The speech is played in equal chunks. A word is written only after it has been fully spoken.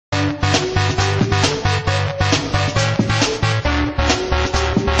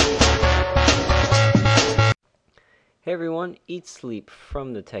Hey everyone, Eatsleep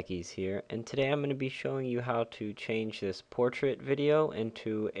from the Techies here, and today I'm going to be showing you how to change this portrait video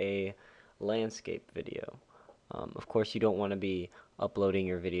into a landscape video. Of course, you don't want to be uploading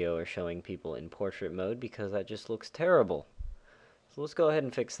your video or showing people in portrait mode because that just looks terrible. So let's go ahead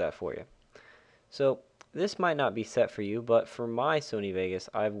and fix that for you. So this might not be set for you, but for my Sony Vegas,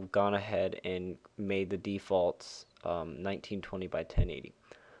 I've gone ahead and made the defaults 1920 by 1080.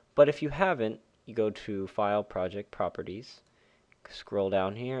 But if you haven't, you go to File, Project, Properties, scroll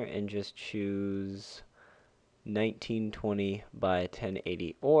down here and just choose 1920 by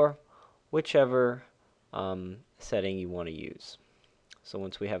 1080 or whichever setting you want to use. So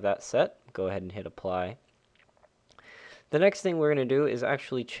once we have that set, go ahead and hit apply. The next thing we're going to do is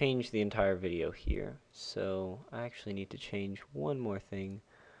actually change the entire video here. So I actually need to change one more thing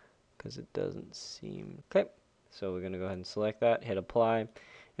because it doesn't seem... Okay, so we're going to go ahead and select that, hit apply,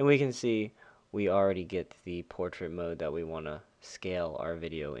 and we can see we already get the portrait mode that we want to scale our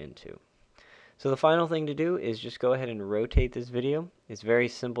video into. So the final thing to do is just go ahead and rotate this video. It's very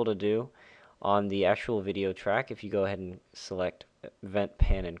simple to do. On the actual video track, if you go ahead and select Event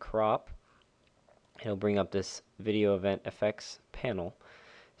Pan and Crop, it'll bring up this Video Event Effects panel.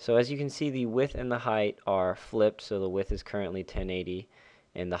 So as you can see, the width and the height are flipped, so the width is currently 1080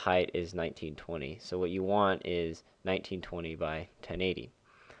 and the height is 1920. So what you want is 1920 by 1080.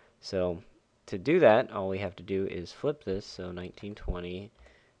 So to do that, all we have to do is flip this, so 1920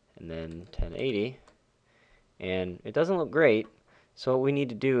 and then 1080, and it doesn't look great, so what we need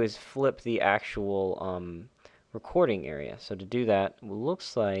to do is flip the actual recording area. So to do that, it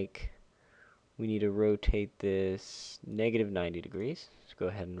looks like we need to rotate this -90 degrees. Let's go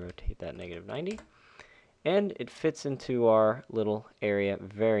ahead and rotate that -90, and it fits into our little area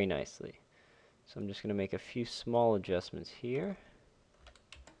very nicely. So I'm just going to make a few small adjustments here.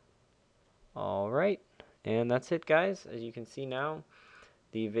 Alright, and that's it, guys. As you can see now,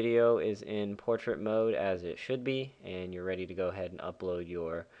 the video is in portrait mode as it should be, and you're ready to go ahead and upload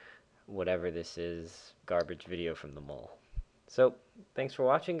your whatever this is, garbage video from the mall. So, thanks for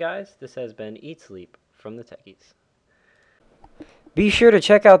watching, guys. This has been Eatsleep from the Techies. Be sure to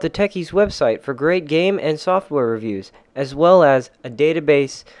check out the Techies website for great game and software reviews, as well as a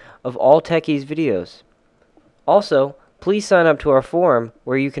database of all Techies videos. Also, please sign up to our forum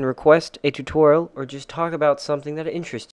where you can request a tutorial or just talk about something that interests you.